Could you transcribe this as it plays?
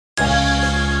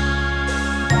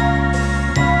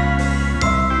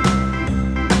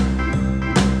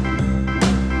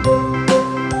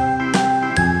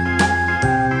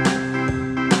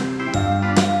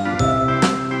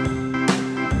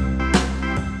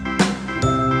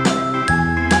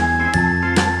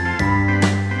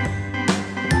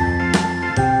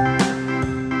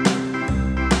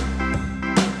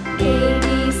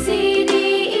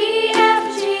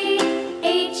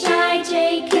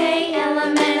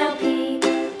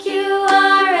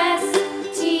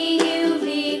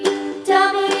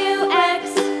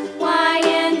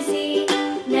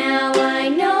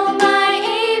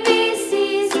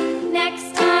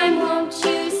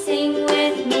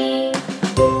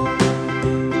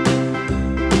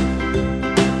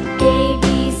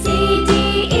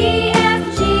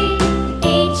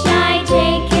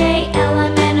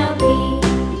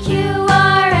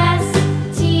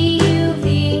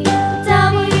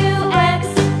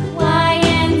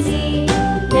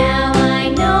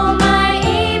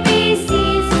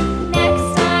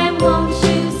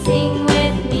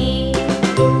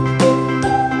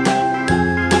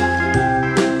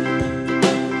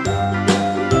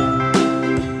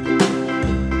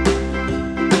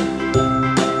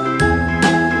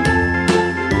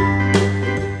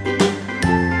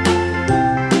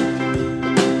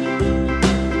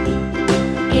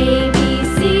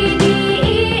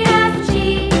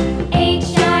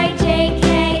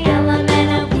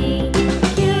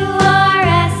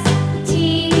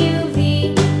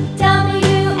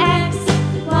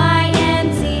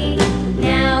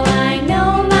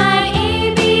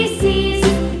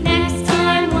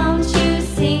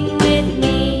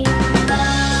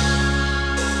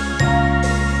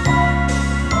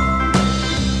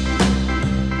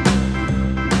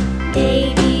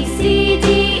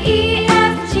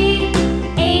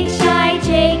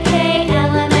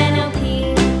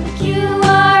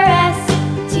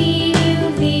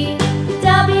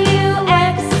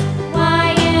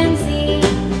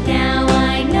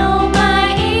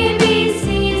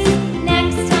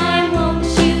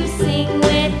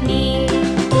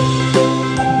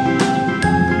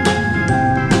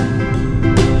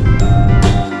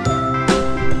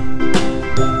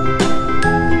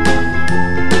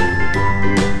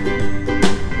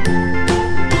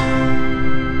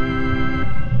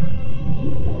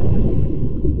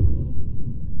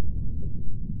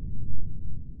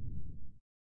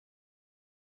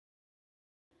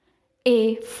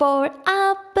A for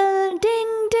apple,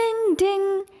 ding, ding,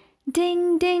 ding,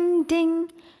 ding, ding,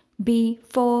 ding. B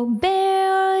for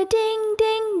bear, ding,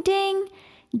 ding, ding,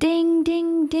 ding,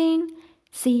 ding, ding.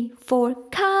 C for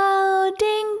cow,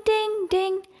 ding, ding,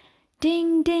 ding,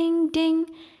 ding, ding, ding.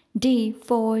 D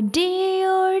for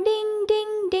deer, ding,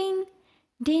 ding, ding,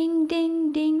 ding,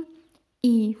 ding, ding.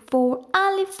 E for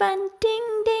elephant,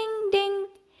 ding, ding, ding,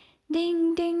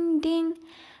 ding, ding, ding.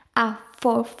 F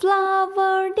for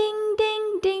flower, ding,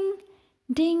 ding, ding,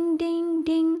 ding, ding,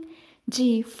 ding.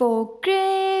 G for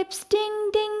grapes,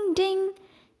 ding, ding, ding,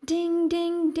 ding,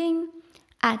 ding, ding.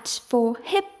 H for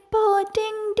hippo,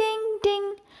 ding, ding,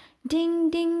 ding, ding,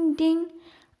 ding, ding.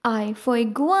 I for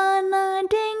iguana,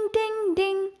 ding, ding,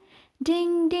 ding,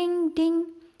 ding, ding, ding.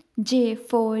 J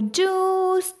for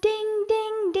juice, ding,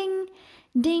 ding, ding,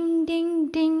 ding, ding,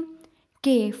 ding.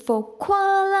 K for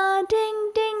koala,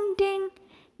 ding, ding, ding,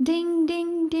 ding,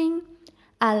 ding, ding.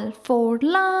 L for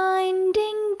lion,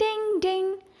 ding, ding,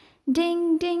 ding,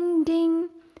 ding, ding, ding.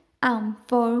 M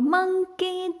for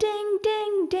monkey, ding,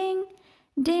 ding, ding,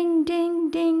 ding, ding,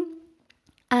 ding.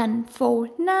 N for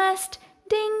nest,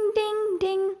 ding, ding,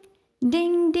 ding,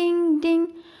 ding, ding, ding.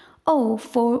 O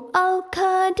for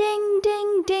orca, ding,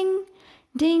 ding, ding,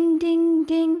 ding, ding,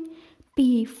 ding.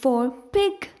 P for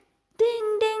pig,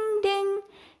 ding, ding, ding,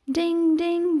 ding,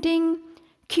 ding, ding.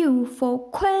 Q for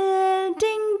quail,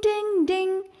 ding, ding,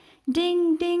 ding,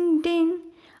 ding, ding, ding.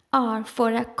 R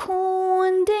for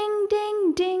raccoon, ding,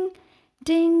 ding, ding,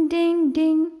 ding, ding,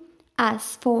 ding.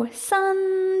 S for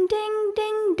sun, ding,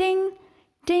 ding, ding,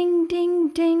 ding, ding,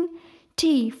 ding.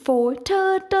 T for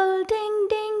turtle, ding,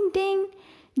 ding, ding,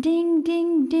 ding,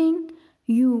 ding, ding.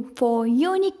 U for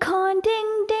unicorn,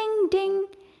 ding, ding, ding,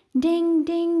 ding,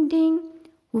 ding, ding.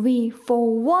 V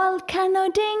for volcano,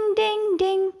 ding, ding,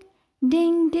 ding,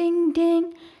 ding, ding,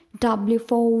 ding. W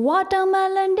for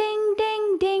watermelon, ding,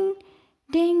 ding, ding,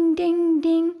 ding, ding,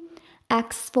 ding.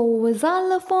 X for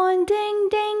xylophone, ding,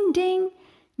 ding, ding,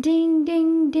 ding,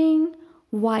 ding, ding.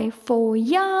 Y for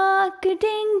yak,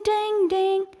 ding, ding,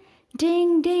 ding,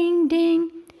 ding, ding,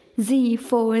 ding. Z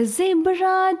for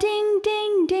zebra, ding,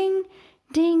 ding, ding,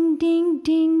 ding, ding,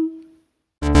 ding.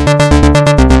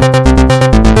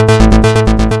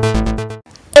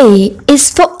 A is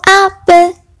for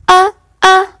apple,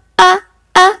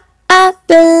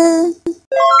 apple.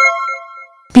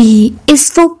 B is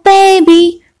for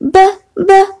baby,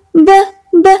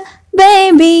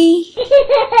 baby.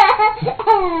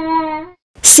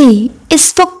 C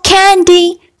is for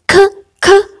candy,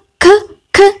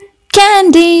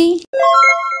 candy.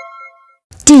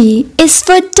 D is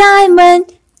for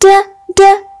diamond,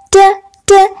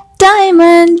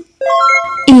 diamond.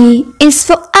 E is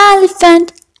for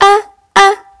elephant,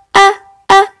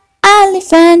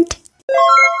 elephant.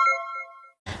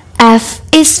 F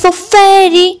is for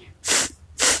fairy,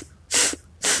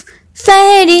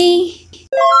 fairy.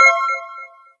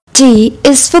 G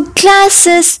is for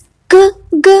glasses,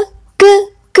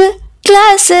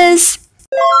 glasses.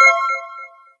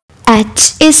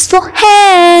 H is for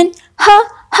hand,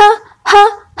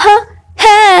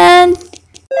 hand.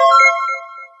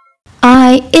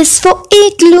 I is for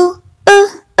igloo,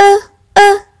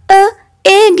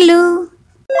 igloo.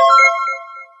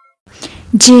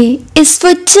 J is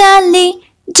for jelly,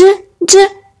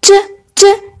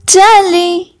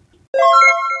 jelly.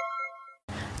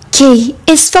 K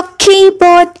is for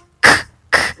keyboard,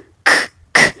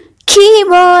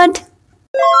 keyboard.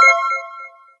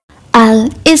 L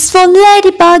is for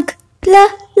ladybug,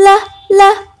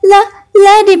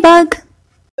 ladybug.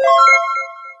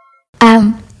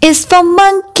 M is for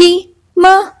monkey,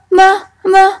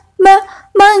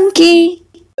 monkey.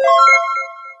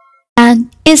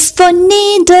 N is for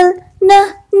needle,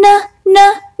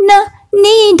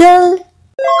 needle.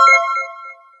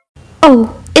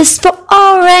 O is for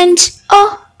orange,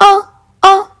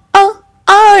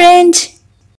 orange.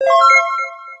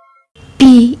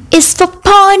 P is for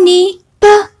pony,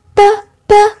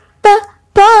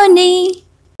 pony.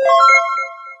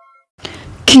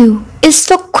 Q is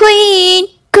for queen,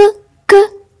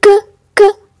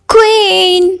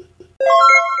 queen.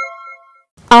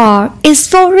 R is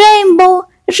for rainbow,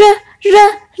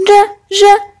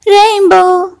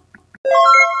 rainbow.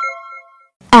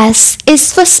 S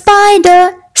is for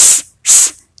spider,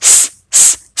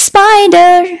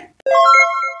 spider.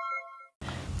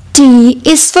 T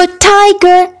is for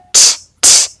tiger,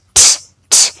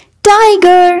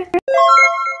 tiger.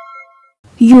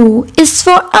 U is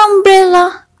for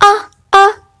umbrella,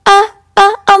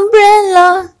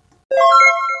 umbrella.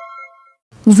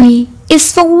 V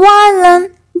is for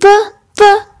violin,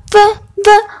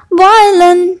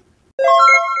 violin.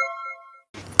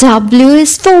 W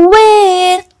is for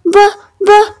whale,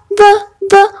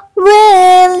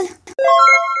 whale.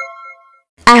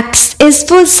 X is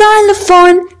for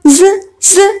xylophone,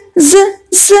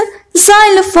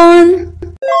 xylophone.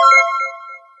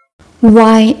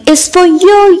 Y is for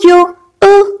yo-yo,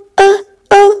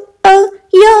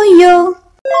 yo-yo.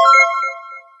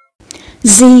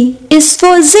 Z is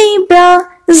for zebra,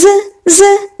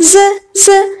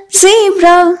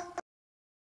 zebra.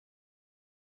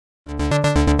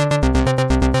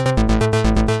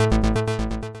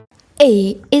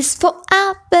 A is for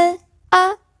apple,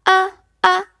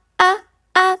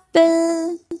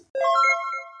 apple.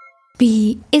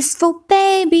 B is for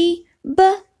baby,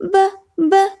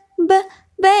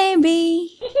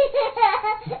 baby.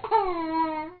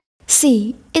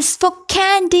 C is for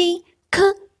candy,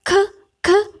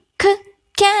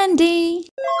 candy.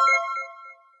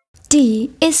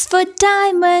 D is for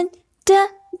diamond,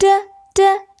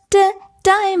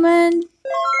 diamond.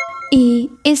 E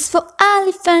is for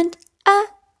elephant,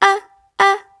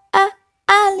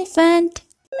 elephant.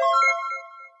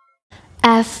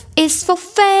 F is for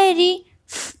fairy,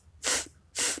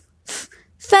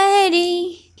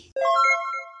 fairy.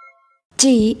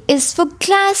 G is for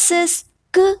glasses,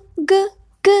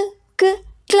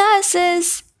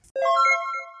 glasses.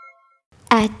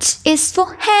 H is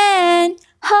for hand,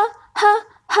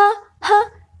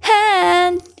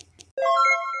 hand.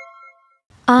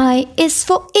 I is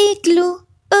for igloo,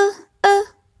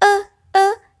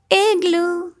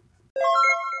 igloo.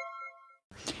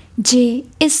 J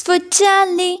is for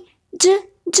jelly,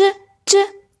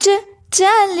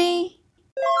 jelly.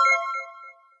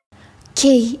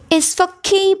 K is for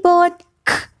keyboard,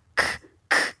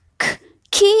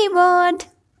 keyboard.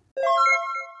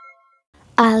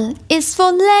 L is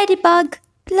for ladybug,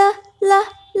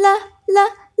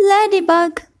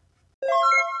 ladybug.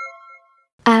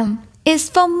 M is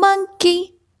for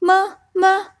monkey,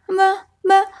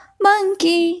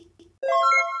 monkey.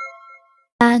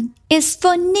 N is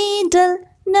for needle,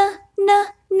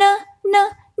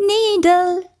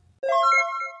 needle.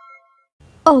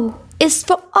 O is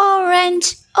for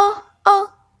orange,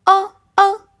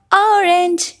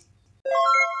 orange.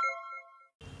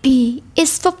 P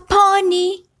is for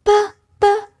pony,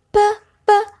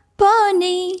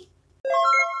 pony.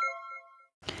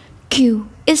 Q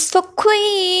is for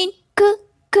queen,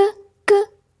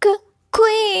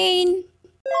 queen.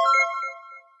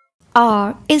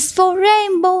 R is for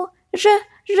rainbow,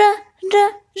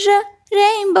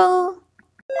 rainbow.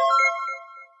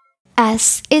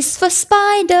 S is for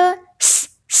spider,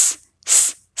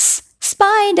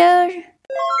 spider.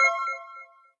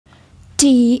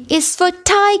 T is for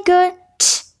tiger,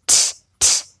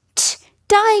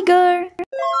 tiger.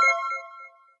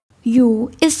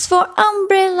 U is for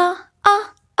umbrella,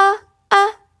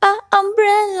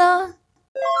 umbrella.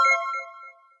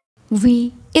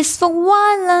 V is for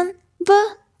violin,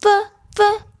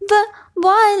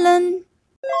 violin.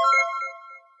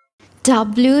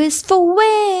 W is for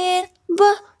whale,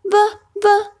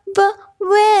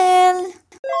 whale.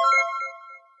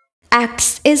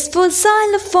 X is for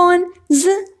xylophone,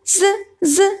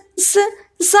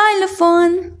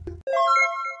 xylophone.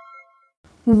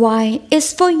 Y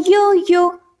is for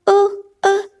yo-yo,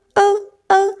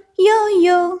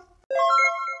 yo-yo.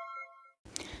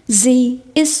 Z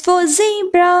is for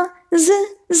zebra,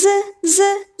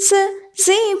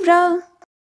 zebra.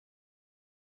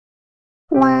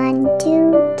 1,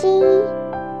 2, 3,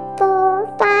 4,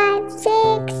 5,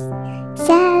 6,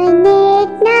 7,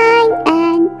 8, 9,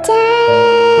 and 10.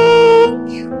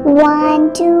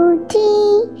 1, 2,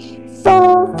 3,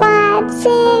 4, 5, 6,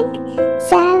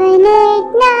 7, 8,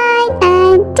 9,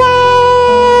 and 10.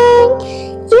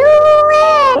 You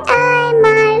and I,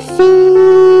 my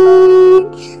friend,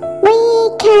 we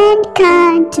can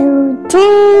count to 10.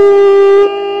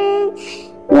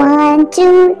 1,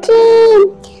 2, 3,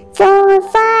 4,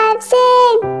 5, 6,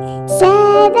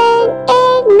 7,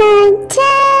 8, 9, 10.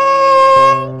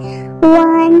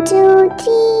 1, 2,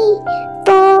 3,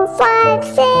 4, 5,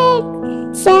 6,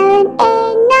 7,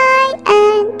 8, 9,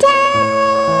 and 10.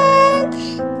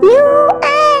 You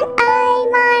and I,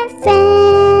 my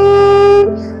friend,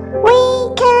 we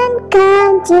can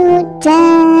count to 10.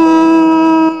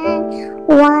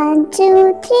 1,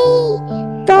 2, 3,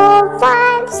 4,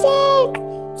 5, 6,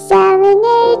 7,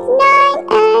 8, 9,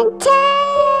 and 10.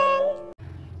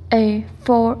 A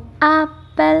for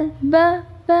apple, b.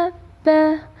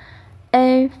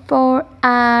 A for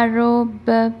arrow,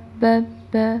 b.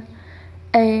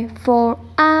 A for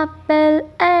apple,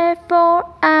 A for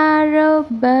arrow,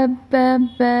 b.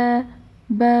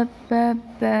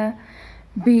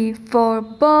 B for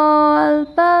ball,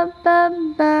 ba ba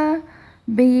ba.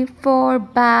 B for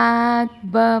bag,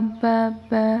 ba ba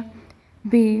ba.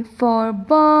 B for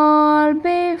ball,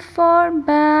 B for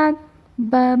bag,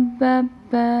 ba ba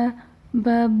ba,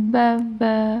 ba ba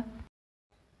ba.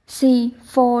 C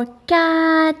for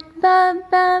cat, ba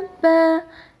ba ba.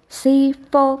 C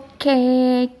for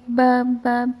cake, ba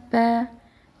ba ba.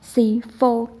 C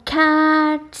for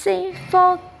cat, C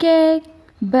for cake,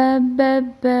 ba ba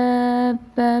ba,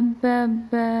 ba ba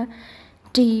ba.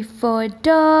 D for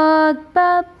dog,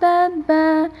 ba ba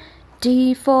ba.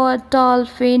 D for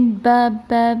dolphin, ba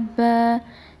ba ba.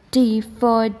 D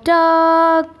for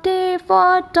dog, D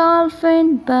for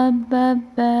dolphin, ba ba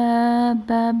ba,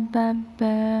 ba ba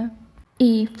ba.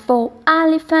 E for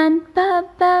elephant, ba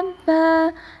ba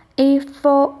ba. E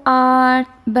for art,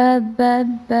 ba ba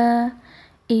ba.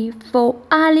 E for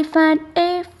elephant,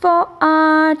 E for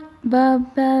art, ba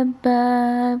ba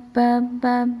ba, ba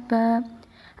ba ba.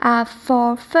 F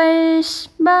for fish,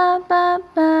 ba ba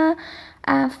ba.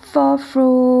 F for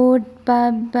fruit,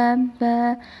 ba ba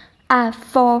ba. F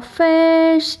for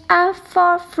fish, F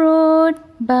for fruit,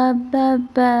 ba ba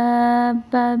ba,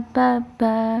 ba ba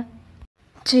ba.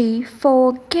 G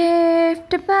for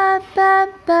gift, ba ba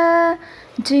ba.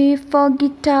 G for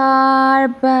guitar,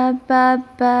 ba ba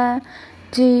ba.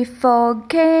 G for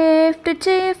gift,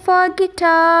 G for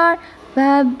guitar,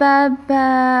 ba ba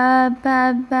ba,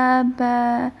 ba ba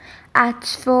ba.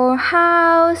 H for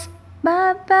house,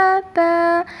 ba ba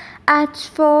ba.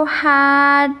 H for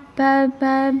hat, ba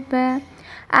ba ba.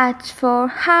 H for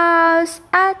house,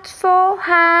 H for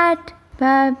hat,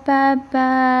 ba ba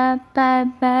ba, ba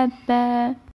ba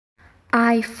ba.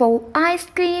 I for ice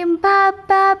cream, ba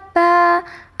ba ba.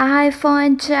 I for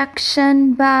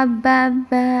injection, ba ba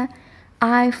ba.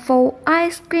 I for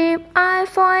ice cream, I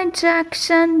for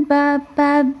injection, ba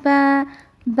ba ba,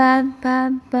 ba ba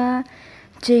ba.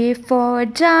 J for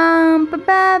jump,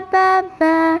 ba ba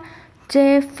ba.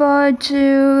 J for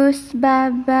juice,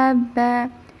 ba ba ba.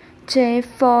 J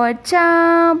for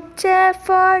jump, J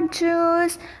for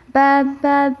juice, ba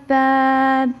ba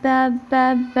ba, ba ba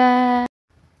ba.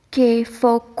 K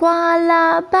for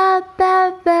koala, ba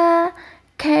ba ba.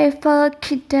 K for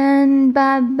kitten,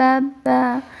 ba ba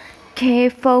ba. K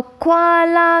for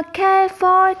koala, K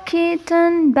for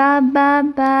kitten, ba ba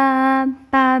ba,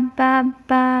 ba ba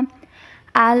ba.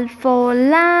 L for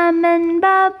lemon,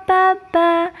 ba ba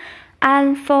ba.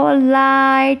 L for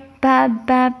light, ba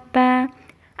ba ba.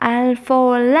 L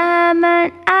for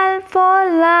lemon, L for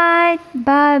light,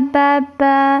 ba ba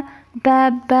ba,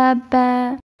 ba ba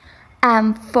ba.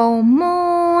 M for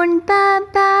moon, ba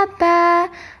ba ba.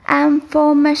 M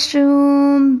for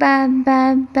mushroom, ba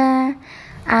ba ba.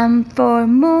 M for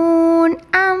moon,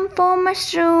 M for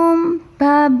mushroom,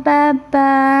 ba ba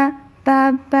ba,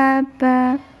 ba ba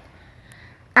ba.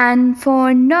 N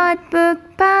for notebook,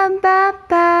 ba ba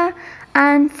ba.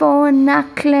 N for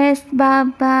necklace, ba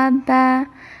ba ba.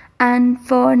 N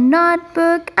for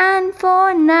notebook, N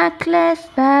for necklace,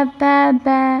 ba ba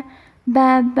ba,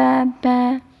 ba ba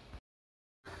ba.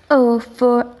 O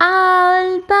for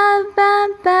owl, ba ba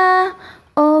ba.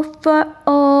 O for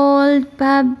old,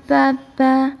 ba ba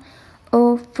ba.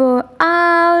 O for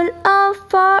owl, O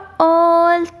for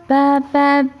old, ba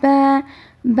ba ba,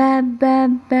 ba ba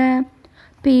ba.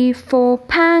 P for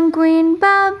penguin,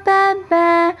 ba ba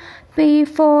ba. P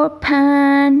for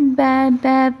pen, ba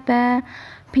ba ba.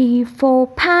 P for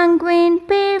penguin,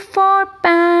 P for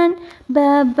pen,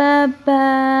 ba ba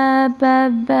ba, ba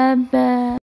ba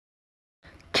ba.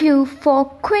 Q for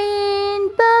queen,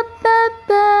 ba ba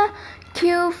ba.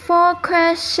 Q for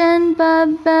question, ba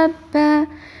ba ba.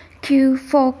 Q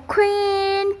for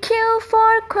queen, Q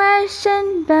for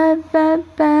question, ba ba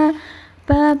ba,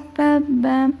 ba ba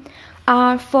ba.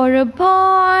 R for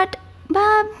robot,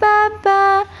 ba ba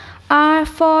ba. R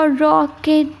for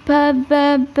rocket, ba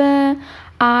ba ba.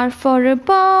 R for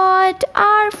robot,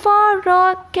 R for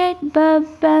rocket, ba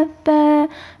ba ba,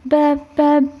 ba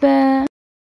ba ba.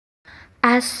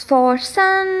 S for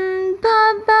sun, ba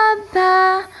ba ba.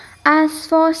 S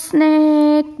for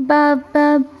snake, ba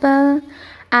ba ba.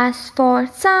 S for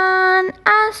sun,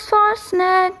 S for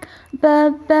snake,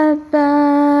 ba ba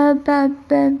ba, ba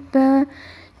ba ba.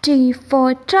 T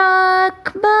for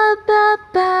truck, ba ba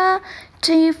ba.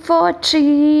 T for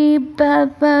tree, ba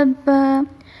ba ba.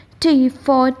 T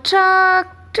for truck,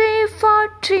 T for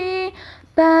tree,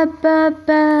 ba ba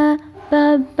ba, ba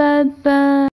ba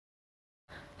ba.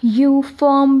 U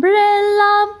for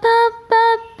umbrella, ba ba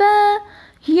ba.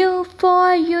 U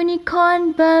for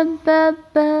unicorn, ba ba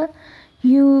ba.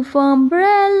 U for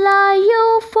umbrella,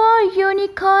 U for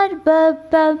unicorn, ba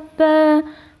ba ba,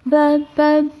 ba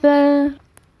ba ba.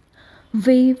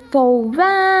 V for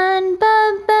van, b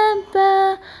b b.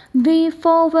 V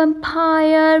for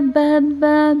vampire, b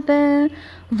b b.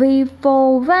 V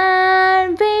for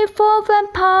van, V for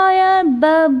vampire, b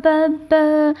b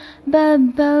b, b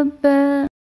b b.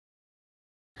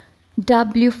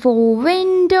 W for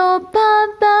window, b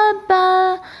b b.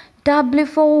 W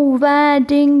for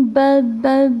wedding, b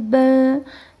b b.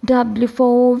 W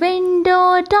for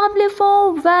window, W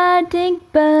for wedding,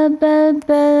 b b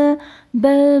b,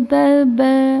 b b b.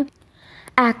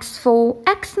 X for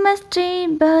Xmas tree,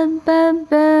 b b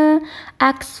b.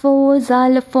 X for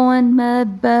xylophone, b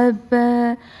b b.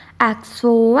 X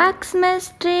for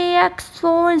Xmas tree, X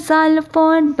for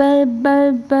xylophone, b b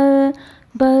b,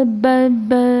 b b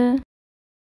b.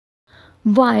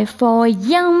 Y for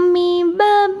yummy, b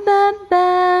b b.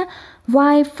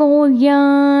 Y for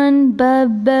yarn, b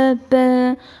b b.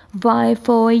 Y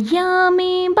for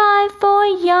yummy, Y for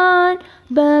yarn,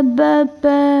 b b b,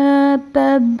 b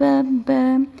b b.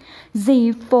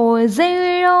 Z for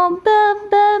zero, b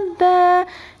b b.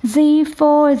 Z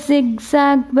for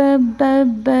zigzag, b b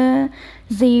b.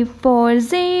 Z for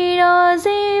zero,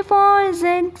 Z for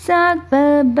zigzag, b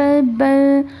b b,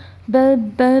 b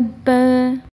b b.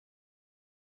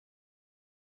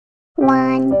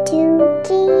 1, 2,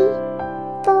 3,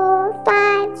 4,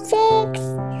 5, 6,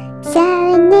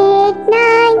 7, 8,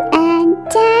 9, and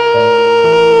 10.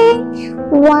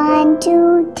 1,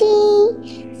 2,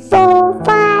 3, 4,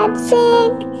 5, 6,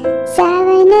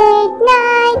 7, 8,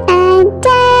 9, and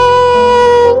 10.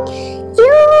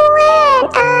 You and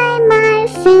I, my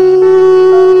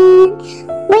friend,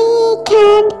 we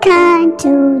can count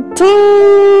to 10.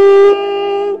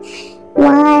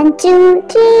 1, 2,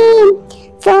 3,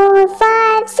 4,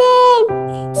 5, 6,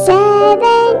 7,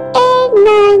 8,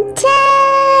 9, 10.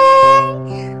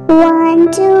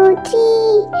 1, 2,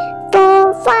 3,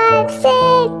 4, 5, 6,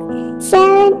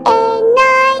 7, 8,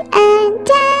 9, and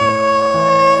 10.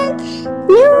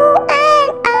 You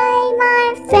and I, my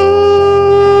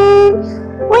friend,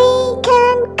 we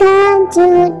can count to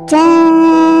 10.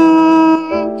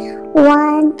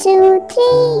 1, 2, 3,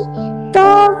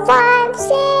 4, 5, 6,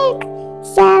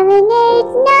 7, 8,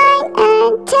 9,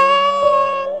 and 10.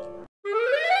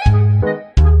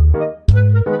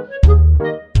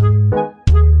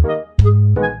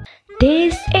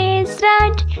 This is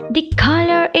red, the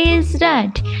color is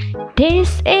red.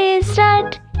 This is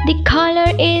red, the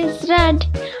color is red.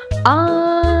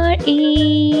 R-E-D,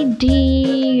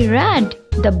 red.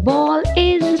 The ball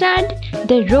is red,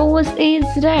 the rose is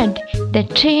red. The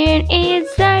train is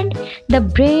red, the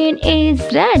brain is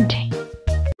red.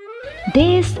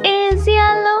 This is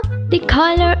yellow, the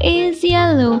color is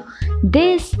yellow.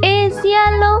 This is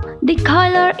yellow, the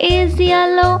color is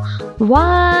yellow.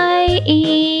 Y-E-L-L-O-W,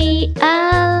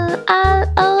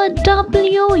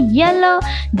 yellow.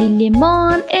 The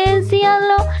lemon is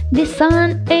yellow, the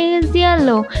sun is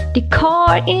yellow. The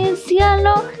car is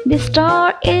yellow, the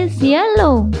star is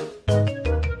yellow.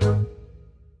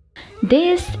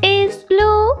 This is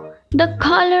blue, the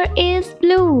color is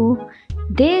blue.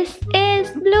 This is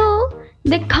blue,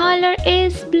 the color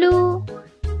is blue.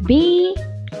 B-L-U-E,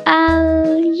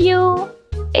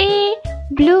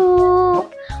 blue.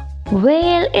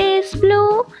 Whale is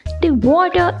blue, the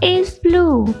water is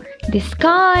blue. The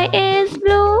sky is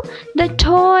blue, the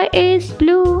toy is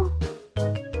blue.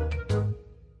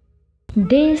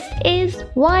 This is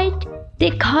white,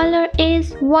 the color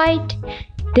is white.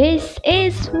 This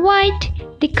is white,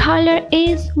 the color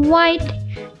is white.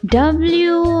 W-H-I-T-E,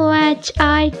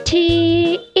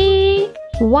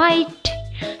 white.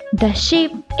 The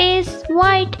sheep is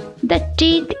white, the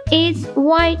teeth is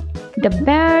white. The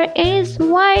bear is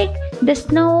white, the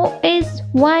snow is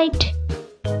white.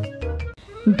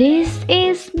 This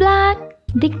is black,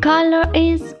 the color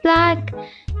is black.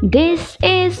 This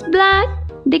is black,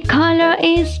 the color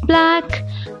is black.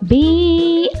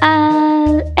 B-L-A-C-K,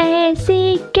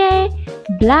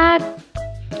 black.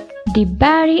 The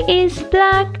berry is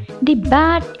black, the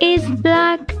bat is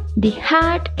black. The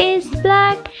hat is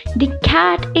black, the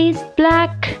cat is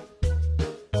black.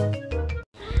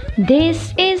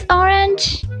 This is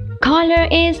orange, color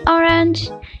is orange.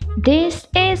 This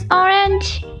is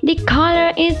orange, the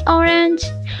color is orange.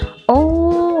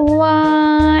 O-R-A-N-G-E,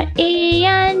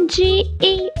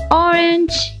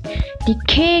 orange. The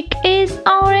cake is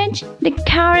orange, the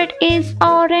carrot is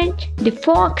orange. The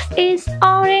fox is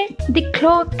orange, the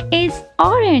clock is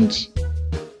orange.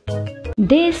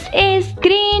 This is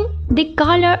green, the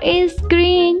color is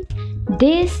green.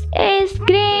 This is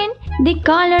green, the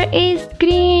color is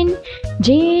green.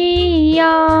 G-R-E-E-N,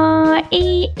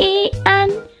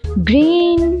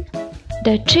 green.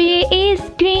 The tree is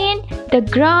green, The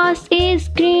grass is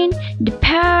green, the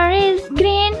pear is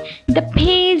green, the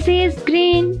peas is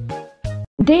green.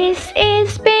 This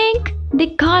is pink,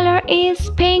 the color is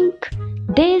pink.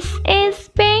 This is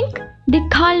pink, the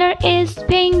color is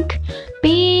pink.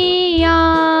 P-I-N-K,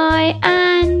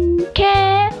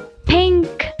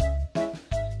 pink.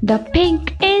 The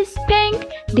pink is pink,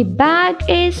 the bag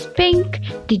is pink,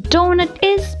 the donut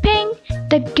is pink,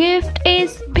 the gift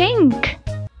is pink.